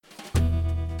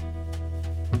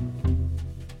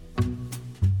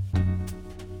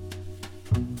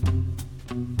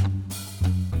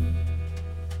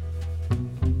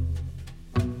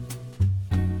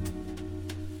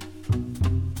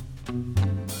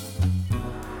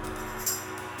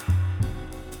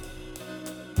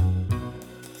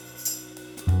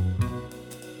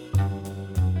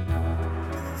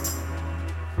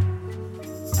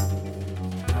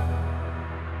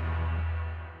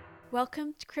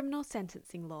Welcome to Criminal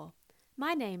Sentencing Law.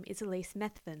 My name is Elise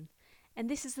Methven, and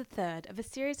this is the third of a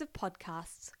series of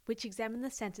podcasts which examine the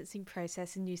sentencing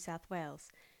process in New South Wales,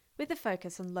 with a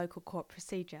focus on local court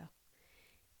procedure.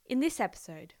 In this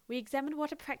episode, we examine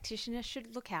what a practitioner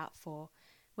should look out for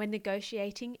when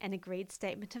negotiating an agreed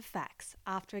statement of facts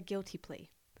after a guilty plea.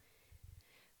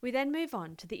 We then move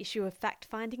on to the issue of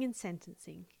fact-finding and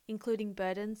sentencing, including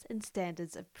burdens and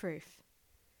standards of proof.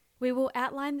 We will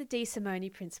outline the De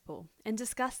Simone principle and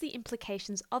discuss the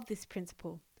implications of this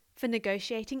principle for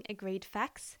negotiating agreed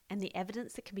facts and the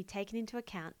evidence that can be taken into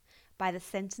account by the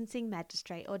sentencing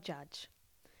magistrate or judge.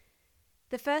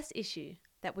 The first issue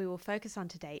that we will focus on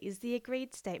today is the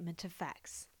agreed statement of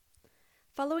facts.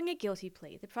 Following a guilty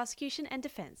plea, the prosecution and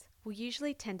defence will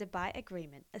usually tender by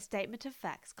agreement a statement of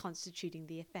facts constituting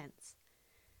the offence.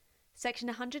 Section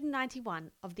 191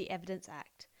 of the Evidence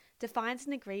Act defines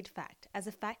an agreed fact as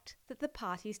a fact that the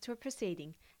parties to a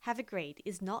proceeding have agreed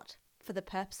is not, for the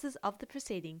purposes of the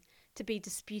proceeding, to be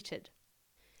disputed.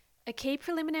 A key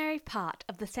preliminary part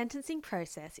of the sentencing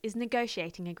process is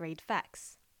negotiating agreed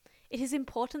facts. It is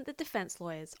important that defence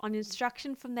lawyers, on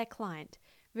instruction from their client,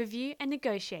 review and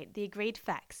negotiate the agreed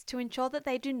facts to ensure that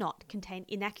they do not contain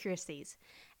inaccuracies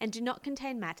and do not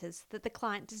contain matters that the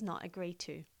client does not agree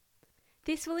to.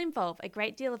 This will involve a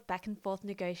great deal of back and forth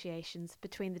negotiations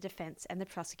between the defence and the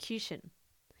prosecution.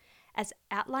 As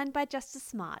outlined by Justice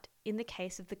Smart in the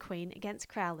case of the Queen against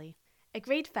Crowley,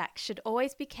 agreed facts should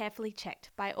always be carefully checked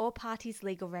by all parties'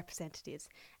 legal representatives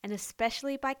and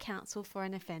especially by counsel for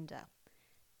an offender.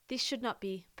 This should not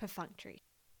be perfunctory.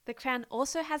 The Crown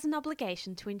also has an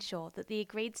obligation to ensure that the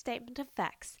agreed statement of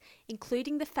facts,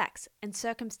 including the facts and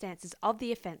circumstances of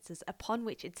the offences upon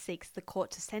which it seeks the court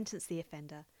to sentence the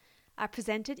offender, are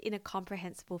presented in a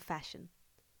comprehensible fashion.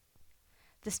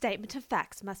 The statement of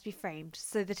facts must be framed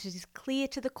so that it is clear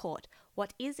to the court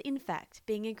what is in fact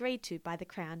being agreed to by the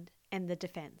Crown and the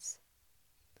defence.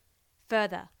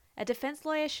 Further, a defence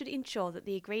lawyer should ensure that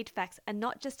the agreed facts are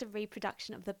not just a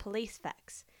reproduction of the police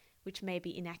facts, which may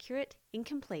be inaccurate,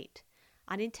 incomplete,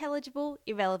 unintelligible,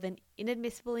 irrelevant,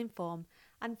 inadmissible in form,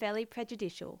 unfairly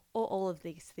prejudicial, or all of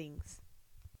these things.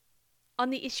 On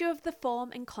the issue of the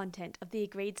form and content of the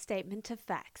agreed statement of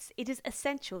facts, it is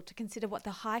essential to consider what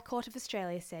the High Court of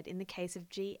Australia said in the case of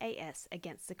GAS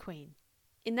against the Queen.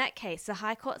 In that case, the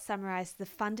High Court summarised the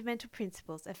fundamental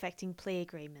principles affecting plea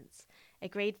agreements,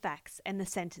 agreed facts, and the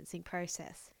sentencing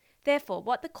process. Therefore,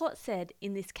 what the court said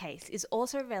in this case is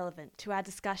also relevant to our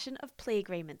discussion of plea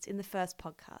agreements in the first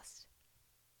podcast.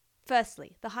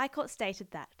 Firstly, the High Court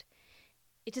stated that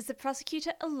it is the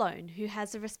prosecutor alone who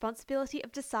has the responsibility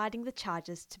of deciding the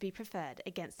charges to be preferred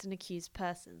against an accused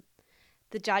person.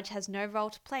 The judge has no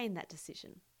role to play in that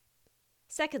decision.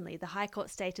 Secondly, the High Court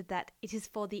stated that it is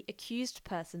for the accused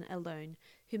person alone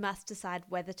who must decide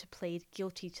whether to plead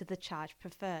guilty to the charge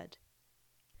preferred.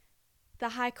 The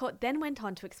High Court then went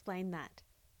on to explain that,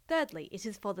 thirdly, it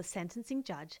is for the sentencing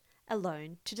judge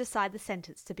alone to decide the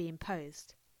sentence to be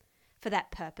imposed. For that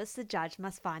purpose, the judge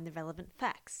must find the relevant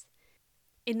facts.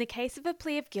 In the case of a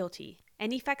plea of guilty,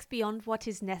 any facts beyond what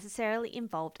is necessarily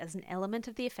involved as an element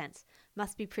of the offence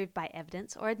must be proved by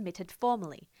evidence or admitted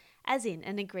formally, as in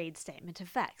an agreed statement of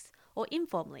facts, or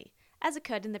informally, as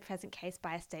occurred in the present case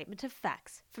by a statement of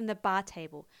facts from the bar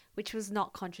table which was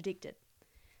not contradicted.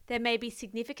 There may be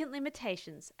significant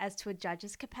limitations as to a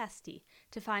judge's capacity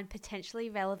to find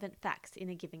potentially relevant facts in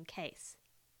a given case.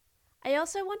 I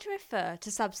also want to refer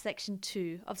to subsection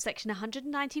 2 of section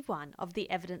 191 of the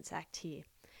Evidence Act here,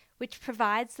 which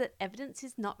provides that evidence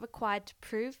is not required to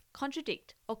prove,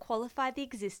 contradict, or qualify the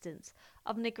existence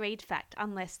of an agreed fact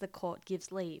unless the court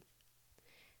gives leave.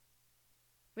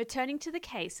 Returning to the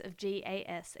case of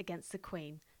GAS against the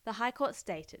Queen, the High Court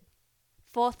stated,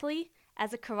 fourthly,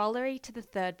 as a corollary to the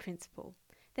third principle,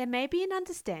 there may be an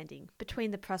understanding between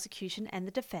the prosecution and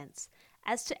the defence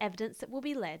as to evidence that will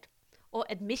be led or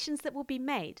admissions that will be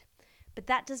made, but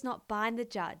that does not bind the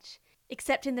judge,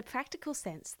 except in the practical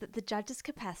sense that the judge's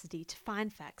capacity to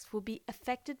find facts will be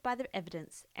affected by the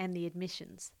evidence and the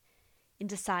admissions. In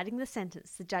deciding the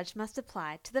sentence, the judge must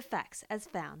apply to the facts as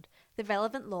found the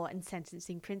relevant law and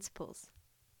sentencing principles.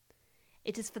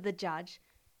 It is for the judge,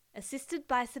 assisted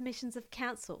by submissions of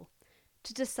counsel,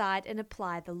 to decide and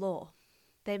apply the law.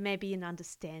 There may be an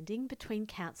understanding between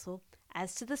counsel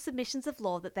as to the submissions of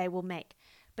law that they will make,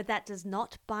 but that does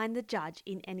not bind the judge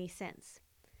in any sense.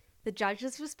 The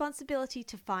judge's responsibility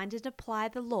to find and apply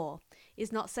the law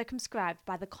is not circumscribed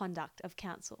by the conduct of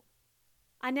counsel.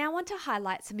 I now want to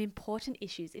highlight some important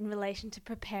issues in relation to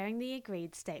preparing the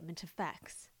agreed statement of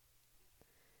facts.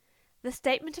 The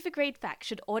statement of agreed facts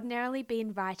should ordinarily be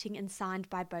in writing and signed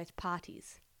by both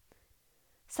parties.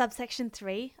 Subsection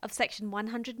 3 of Section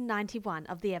 191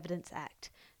 of the Evidence Act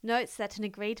notes that an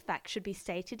agreed fact should be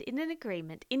stated in an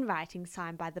agreement in writing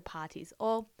signed by the parties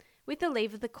or, with the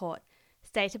leave of the court,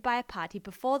 stated by a party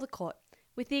before the court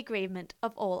with the agreement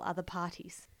of all other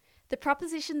parties. The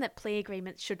proposition that plea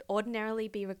agreements should ordinarily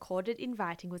be recorded in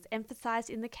writing was emphasised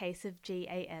in the case of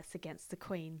GAS against the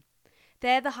Queen.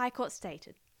 There the High Court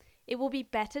stated, "It will be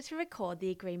better to record the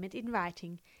agreement in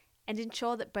writing and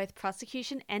ensure that both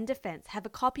prosecution and defence have a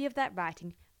copy of that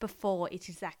writing before it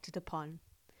is acted upon.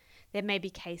 There may be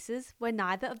cases where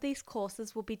neither of these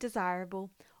courses will be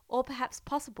desirable or perhaps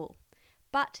possible,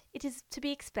 but it is to be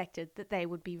expected that they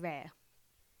would be rare."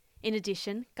 In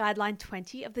addition, Guideline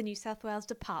 20 of the New South Wales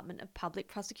Department of Public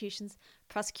Prosecution's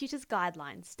Prosecutors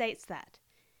Guidelines states that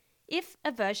if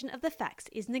a version of the facts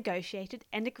is negotiated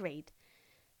and agreed,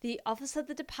 the Office of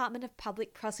the Department of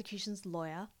Public Prosecution's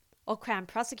lawyer or Crown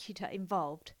Prosecutor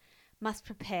involved must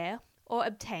prepare or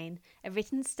obtain a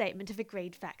written statement of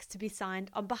agreed facts to be signed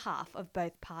on behalf of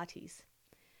both parties.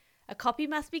 A copy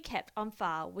must be kept on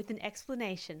file with an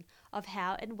explanation of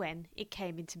how and when it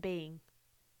came into being.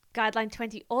 Guideline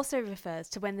 20 also refers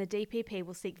to when the DPP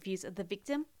will seek views of the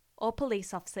victim or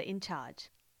police officer in charge.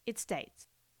 It states,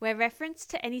 "Where reference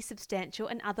to any substantial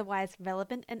and otherwise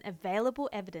relevant and available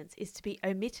evidence is to be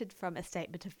omitted from a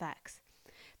statement of facts,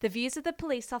 the views of the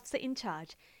police officer in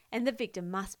charge and the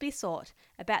victim must be sought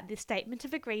about the statement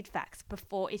of agreed facts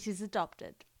before it is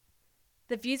adopted.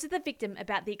 The views of the victim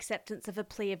about the acceptance of a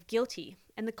plea of guilty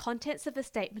and the contents of a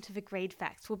statement of agreed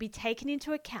facts will be taken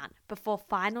into account before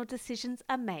final decisions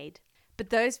are made,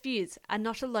 but those views are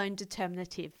not alone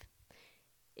determinative.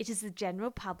 It is the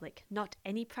general public, not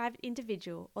any private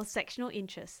individual or sectional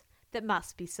interest, that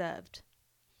must be served."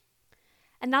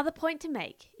 Another point to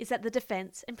make is that the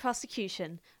defence and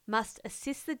prosecution must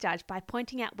assist the judge by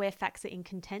pointing out where facts are in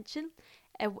contention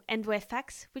and where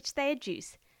facts which they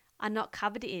adduce are not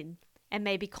covered in and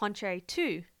may be contrary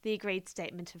to the agreed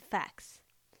statement of facts.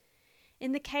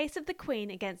 In the case of the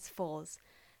Queen against Fors,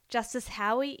 Justice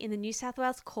Howie in the New South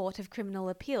Wales Court of Criminal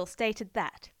Appeal stated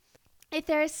that if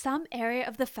there is some area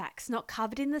of the facts not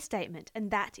covered in the statement and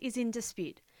that is in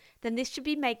dispute, then this should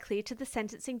be made clear to the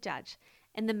sentencing judge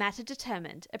and the matter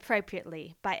determined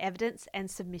appropriately by evidence and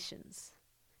submissions.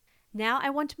 Now I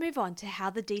want to move on to how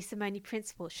the de-simony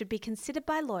principle should be considered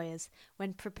by lawyers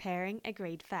when preparing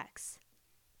agreed facts.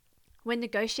 When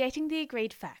negotiating the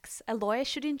agreed facts, a lawyer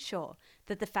should ensure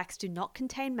that the facts do not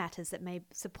contain matters that may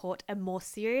support a more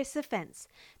serious offence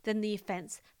than the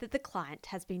offence that the client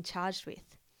has been charged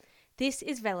with. This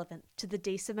is relevant to the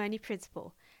de-simony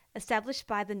principle established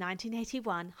by the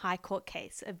 1981 High Court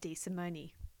case of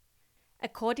de-simony.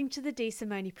 According to the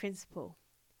de-simony principle,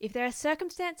 if there are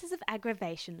circumstances of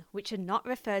aggravation which are not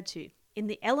referred to in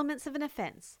the elements of an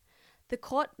offence, the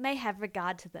court may have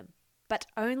regard to them, but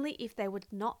only if they would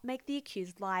not make the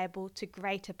accused liable to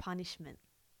greater punishment.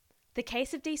 The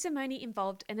case of de-simony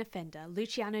involved an offender,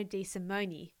 Luciano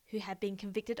de-Simoni, who had been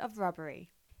convicted of robbery.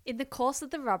 In the course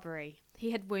of the robbery, he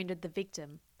had wounded the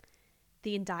victim.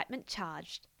 The indictment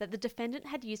charged that the defendant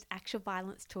had used actual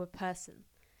violence to a person.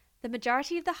 The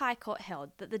majority of the High Court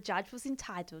held that the judge was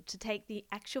entitled to take the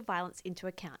actual violence into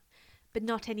account, but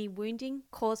not any wounding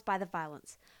caused by the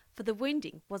violence, for the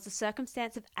wounding was a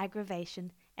circumstance of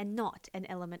aggravation and not an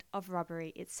element of robbery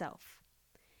itself.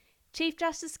 Chief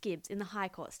Justice Gibbs in the High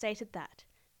Court stated that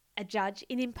a judge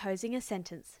in imposing a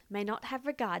sentence may not have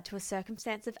regard to a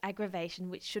circumstance of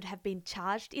aggravation which should have been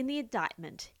charged in the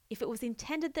indictment if it was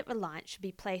intended that reliance should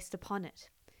be placed upon it.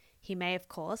 He may, of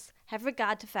course, have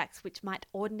regard to facts which might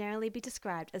ordinarily be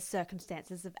described as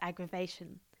circumstances of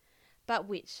aggravation, but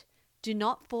which do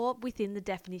not fall within the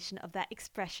definition of that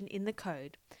expression in the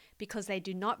Code because they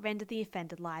do not render the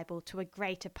offender liable to a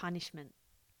greater punishment.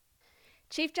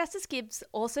 Chief Justice Gibbs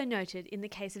also noted in the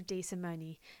case of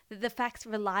de-Simoni that the facts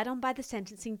relied on by the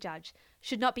sentencing judge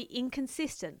should not be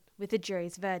inconsistent with the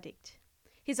jury's verdict.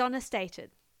 His Honour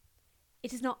stated,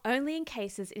 "It is not only in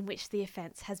cases in which the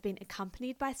offence has been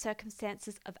accompanied by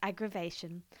circumstances of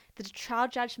aggravation that a trial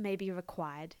judge may be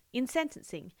required, in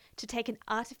sentencing, to take an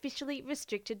artificially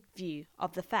restricted view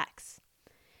of the facts.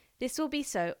 This will be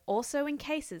so also in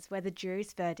cases where the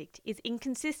jury's verdict is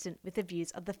inconsistent with the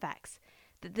views of the facts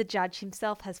that the judge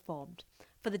himself has formed,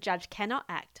 for the judge cannot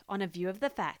act on a view of the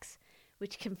facts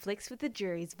which conflicts with the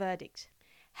jury's verdict.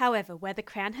 However, where the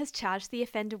Crown has charged the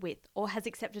offender with or has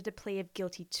accepted a plea of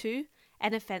guilty to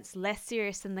an offence less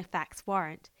serious than the facts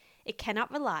warrant, it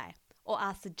cannot rely, or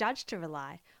ask the judge to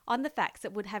rely, on the facts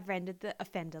that would have rendered the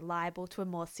offender liable to a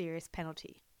more serious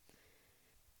penalty."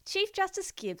 Chief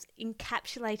Justice Gibbs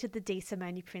encapsulated the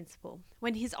de-Simoni principle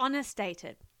when His Honour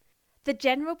stated, The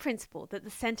general principle that the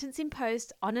sentence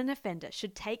imposed on an offender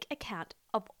should take account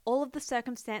of all of the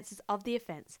circumstances of the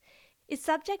offence is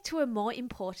subject to a more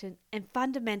important and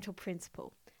fundamental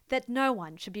principle that no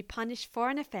one should be punished for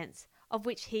an offence of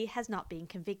which he has not been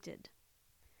convicted.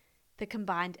 The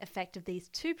combined effect of these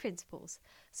two principles,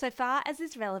 so far as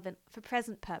is relevant for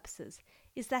present purposes,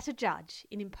 is that a judge,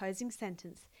 in imposing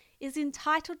sentence, is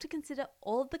entitled to consider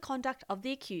all of the conduct of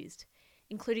the accused,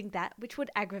 including that which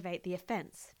would aggravate the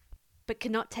offence, but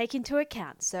cannot take into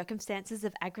account circumstances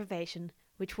of aggravation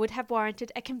which would have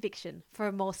warranted a conviction for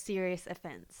a more serious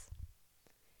offence.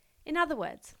 In other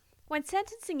words, when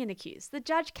sentencing an accused, the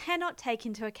judge cannot take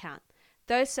into account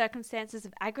those circumstances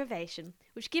of aggravation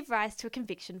which give rise to a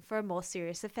conviction for a more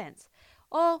serious offence,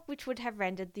 or which would have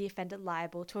rendered the offender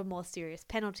liable to a more serious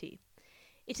penalty.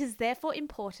 It is therefore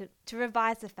important to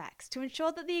revise the facts to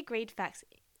ensure that the agreed facts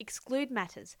exclude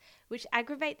matters which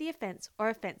aggravate the offence or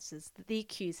offences that the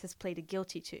accused has pleaded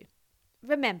guilty to.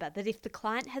 Remember that if the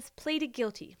client has pleaded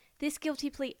guilty, this guilty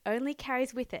plea only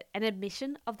carries with it an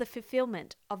admission of the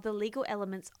fulfilment of the legal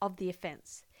elements of the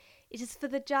offence. It is for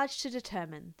the judge to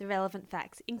determine the relevant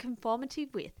facts in conformity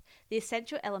with the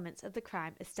essential elements of the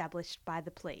crime established by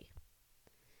the plea.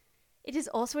 It is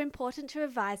also important to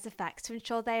revise the facts to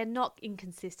ensure they are not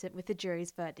inconsistent with the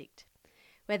jury's verdict.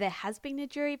 Where there has been a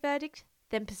jury verdict,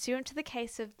 then pursuant to the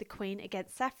case of the Queen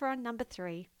against Saffron No.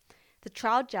 3, the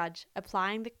trial judge,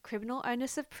 applying the criminal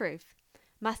onus of proof,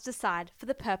 must decide for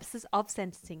the purposes of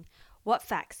sentencing what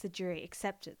facts the jury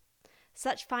accepted.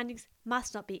 Such findings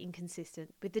must not be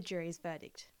inconsistent with the jury's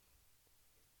verdict.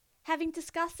 Having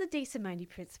discussed the de simone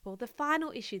principle, the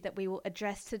final issue that we will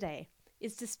address today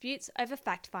is disputes over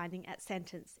fact-finding at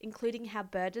sentence, including how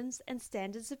burdens and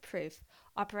standards of proof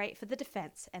operate for the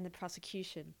defence and the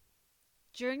prosecution.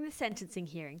 During the sentencing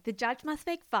hearing, the judge must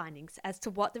make findings as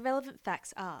to what the relevant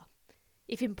facts are.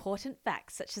 If important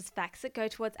facts, such as facts that go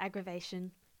towards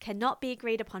aggravation, cannot be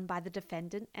agreed upon by the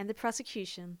defendant and the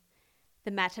prosecution,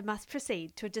 the matter must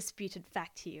proceed to a disputed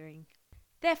fact hearing.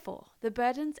 Therefore, the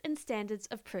burdens and standards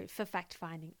of proof for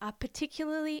fact-finding are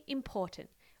particularly important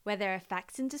where there are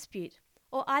facts in dispute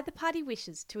or either party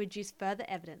wishes to adduce further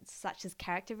evidence such as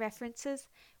character references,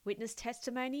 witness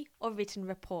testimony or written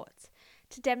reports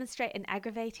to demonstrate an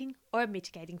aggravating or a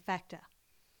mitigating factor.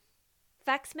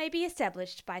 Facts may be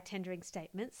established by tendering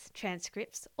statements,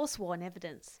 transcripts or sworn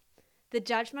evidence. The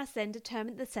judge must then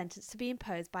determine the sentence to be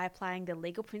imposed by applying the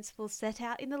legal principles set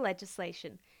out in the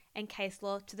legislation and case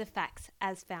law to the facts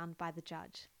as found by the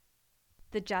judge.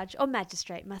 The judge or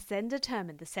magistrate must then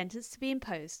determine the sentence to be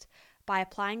imposed by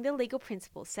applying the legal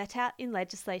principles set out in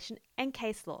legislation and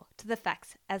case law to the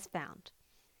facts as found.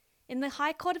 In the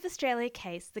High Court of Australia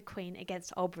case, the Queen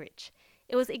against Aldrich,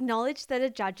 it was acknowledged that a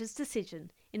judge's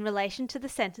decision in relation to the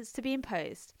sentence to be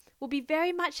imposed will be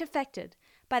very much affected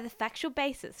by the factual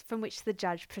basis from which the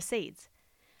judge proceeds,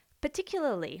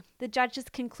 particularly the judge's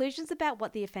conclusions about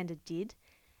what the offender did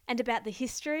and about the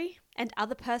history and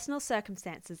other personal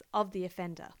circumstances of the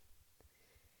offender.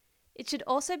 It should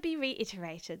also be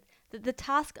reiterated that the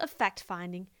task of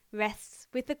fact-finding rests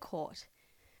with the court.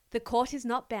 The court is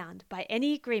not bound by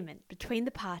any agreement between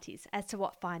the parties as to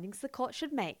what findings the court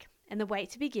should make and the weight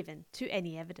to be given to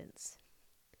any evidence.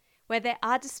 Where there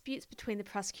are disputes between the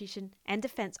prosecution and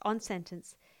defence on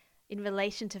sentence in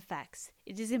relation to facts,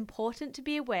 it is important to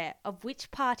be aware of which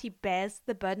party bears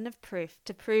the burden of proof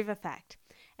to prove a fact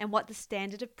and what the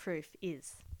standard of proof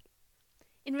is.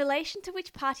 In relation to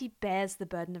which party bears the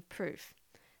burden of proof,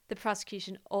 the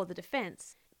prosecution or the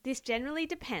defence, this generally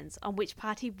depends on which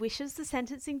party wishes the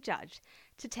sentencing judge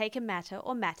to take a matter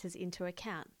or matters into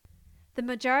account. The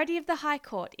majority of the High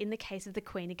Court in the case of the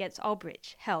Queen against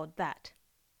Aldrich held that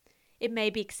it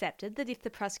may be accepted that if the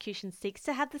prosecution seeks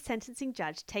to have the sentencing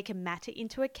judge take a matter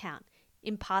into account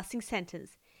in passing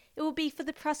sentence, it will be for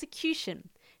the prosecution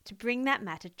to bring that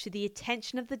matter to the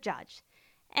attention of the judge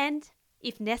and,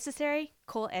 if necessary,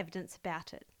 call evidence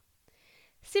about it.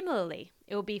 Similarly,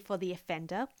 it will be for the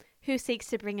offender who seeks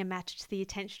to bring a matter to the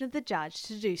attention of the judge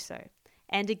to do so,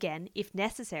 and again, if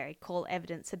necessary, call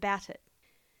evidence about it.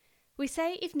 We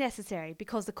say if necessary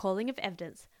because the calling of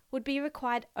evidence would be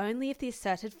required only if the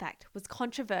asserted fact was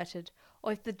controverted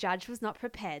or if the judge was not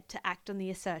prepared to act on the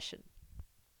assertion.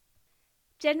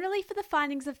 Generally, for the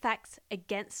findings of facts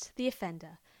against the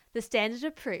offender, the standard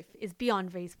of proof is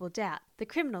beyond reasonable doubt, the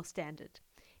criminal standard.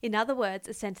 In other words,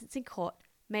 a sentencing court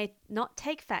may not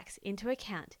take facts into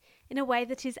account in a way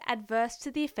that is adverse to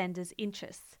the offender's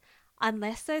interests,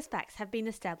 unless those facts have been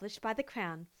established by the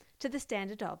Crown to the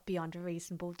standard of beyond a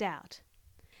reasonable doubt.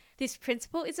 This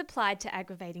principle is applied to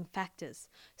aggravating factors,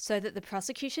 so that the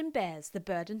prosecution bears the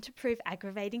burden to prove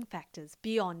aggravating factors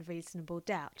beyond reasonable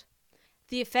doubt.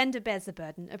 The offender bears the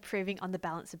burden of proving on the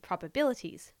balance of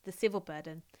probabilities, the civil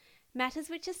burden, matters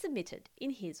which are submitted in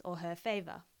his or her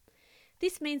favour.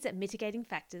 This means that mitigating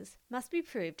factors must be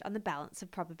proved on the balance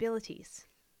of probabilities.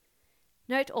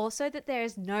 Note also that there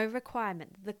is no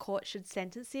requirement that the court should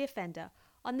sentence the offender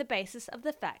on the basis of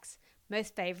the facts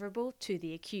most favourable to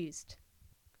the accused.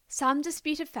 Some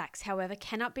disputed facts, however,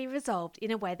 cannot be resolved in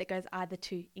a way that goes either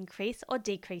to increase or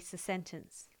decrease the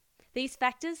sentence. These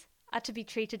factors are to be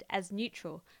treated as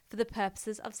neutral for the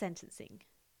purposes of sentencing.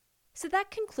 So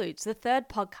that concludes the third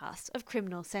podcast of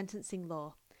Criminal Sentencing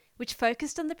Law, which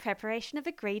focused on the preparation of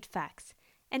agreed facts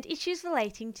and issues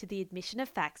relating to the admission of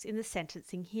facts in the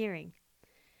sentencing hearing.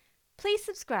 Please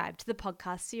subscribe to the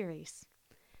podcast series.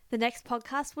 The next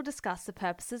podcast will discuss the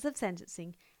purposes of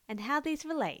sentencing and how these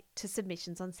relate to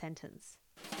submissions on sentence.